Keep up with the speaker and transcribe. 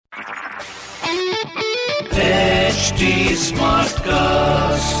HD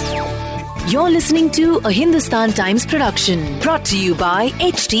Smartcast. You're listening to a Hindustan Times production brought to you by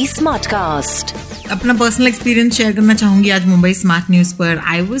HD Smartcast. अपना personal experience share करना चाहूंगी आज Mumbai smart news पर.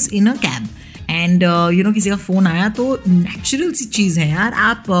 I was in a cab and किसी का phone आया तो नेचुरल सी चीज़ है यार,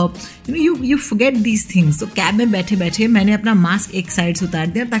 आप यू फॉरगेट दीज थिंग्स. तो कैब में बैठे बैठे मैंने अपना मास्क एक साइड से उतार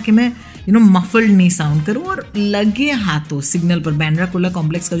दिया ताकि मैं मफल्ड नहीं साउंड करूँ. और लगे हाथों सिग्नल पर, बांद्रा कुर्ला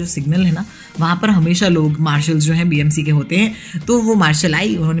कॉम्प्लेक्स का जो सिग्नल है ना, वहाँ पर हमेशा लोग मार्शल्स जो हैं BMC के होते हैं. तो वो मार्शल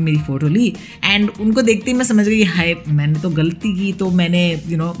आई, उन्होंने मेरी फ़ोटो ली एंड उनको देखते ही मैं समझ गई हाय मैंने तो गलती की. तो मैंने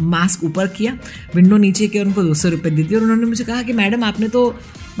मास्क ऊपर किया, विंडो नीचे किया, उनको 200 रुपये दी थी. और उन्होंने मुझे कहा कि मैडम आपने तो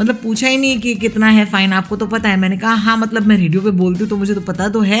पूछा ही नहीं कि कितना है फ़ाइन, आपको तो पता है. मैंने कहा हाँ मैं रेडियो पे बोलती हूँ तो मुझे तो पता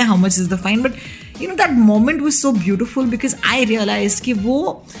तो है how much is the fine. But that moment was so beautiful because I realise कि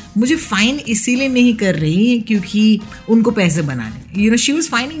वो मुझे फ़ाइन इसीलिए नहीं कर रही क्योंकि उनको पैसे बनाने. She was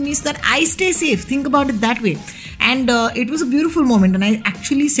fining me so that I stay safe. Think about it that way. And it was a beautiful moment and I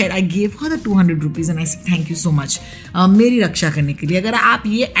actually said, I gave her the 200 rupees and I said thank you so much मेरी रक्षा करने के लिए. अगर आप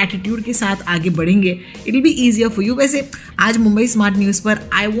ये attitude के साथ आगे बढ़ेंगे it will be easier for you. वैसे आज मुंबई स्मार्ट न्यूज़ पर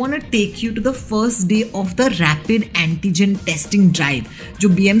I want to take you to the first day of the rapid antigen testing drive जो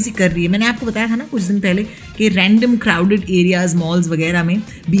BMC कर रही है. मैंने आपको बताया था ना कुछ दिन पहले कि रैंडम क्राउडेड एरियाज मॉल्स वगैरह में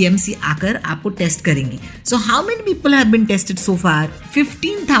BMC आकर आपको टेस्ट करेंगी. So how many people have been tested so far?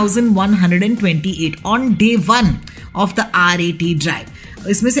 15,128 on day 1 of the RAT drive.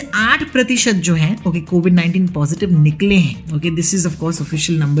 इसमें से 8% जो हैं कोविड-19 पॉजिटिव निकले हैं. This is of course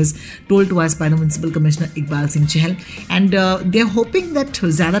official numbers told to us by the municipal commissioner Iqbal Singh Chahal. And they are hoping that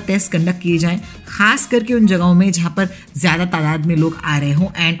ज़्यादा test conduct किए जाएं, खास करके उन जगहों में जहाँ पर ज़्यादा तादाद में लोग आ रहे हों.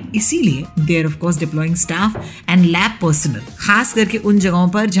 एंड इसीलिए they are of course deploying staff and lab personal, खास करके उन जगहों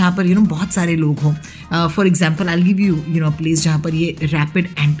पर जहाँ पर बहुत सारे लोग हों. For example I give you place जहाँ पर ये रैपिड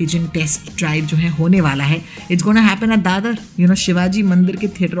एंटीजन टेस्ट ड्राइव जो है होने वाला है. It's gonna happen at Dadar, Shivaji Mandir के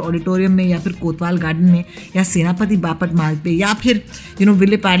थिएटर ऑडिटोरियम में, या फिर कोतवाल गार्डन में, या सेनापति बापट मार्ग पे, या फिर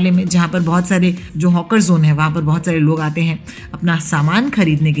विले पार्ले में जहाँ पर बहुत सारे जो हॉकर जोन है वहाँ पर बहुत सारे लोग आते हैं अपना सामान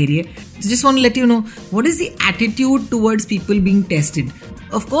खरीदने के लिए. Just want to let you know what is the attitude towards people being tested.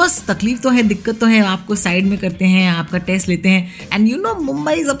 Of course तकलीफ तो है, दिक्कत तो है, आपको साइड में करते हैं, आपका टेस्ट लेते हैं. And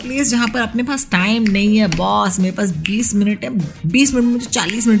Mumbai is a place जहाँ पर अपने पास टाइम नहीं है. बॉस मेरे पास 20 मिनट है, 20 मिनट में मुझे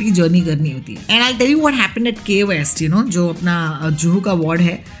 40 मिनट की जर्नी करनी होती है. And I tell you what happened at K West, जो अपना जुहू का वार्ड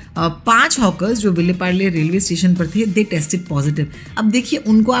है. 5 हॉकर्स जो विलेपार्ले रेलवे स्टेशन पर थे, दे टेस्टेड पॉजिटिव. अब देखिए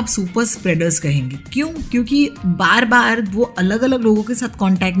उनको आप सुपर स्प्रेडर्स कहेंगे. क्यों? क्योंकि बार बार वो अलग अलग लोगों के साथ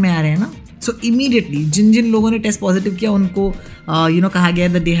कांटेक्ट में आ रहे हैं ना. सो इमीडिएटली जिन लोगों ने टेस्ट पॉजिटिव किया उनको कहा गया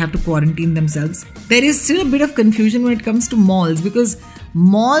that they have to quarantine themselves. There is still a bit of confusion when it comes to malls because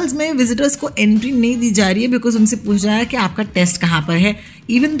malls में विजिटर्स को एंट्री नहीं दी जा रही है बिकॉज उनसे पूछ रहा है कि आपका टेस्ट कहाँ पर है.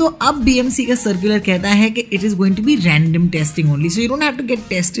 इवन दो अब BMC का सर्कुलर कहता है कि it is going to be random testing only, so you don't have to get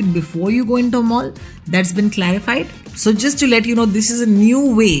tested before you go into a mall. That's been clarified. So just to let you know this is a new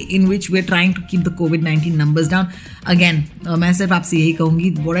way in which we are trying to keep the कोविड-19 numbers down. Again मैं सिर्फ आपसे यही कहूँगी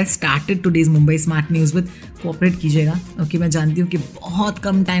what I started today's Mumbai smart news with, cooperate कीजिएगा. मैं जानती हूँ कि बहुत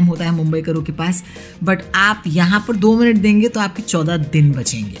कम टाइम होता है मुंबई करों के पास, बट आप यहाँ पर 2 मिनट देंगे तो आपके 14 दिन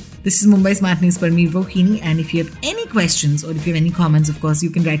बचेंगे. This is Mumbai Smart News पर Mir Rohini. And if you have any questions or if you have any comments, of course,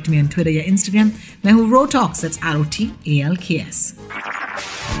 you can write to me on Twitter या Instagram. मैं हूँ Rotalks, that's ROTALKS.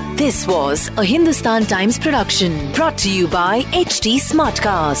 This was a Hindustan Times production brought to you by HD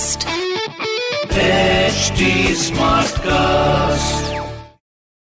Smartcast. HD Smartcast.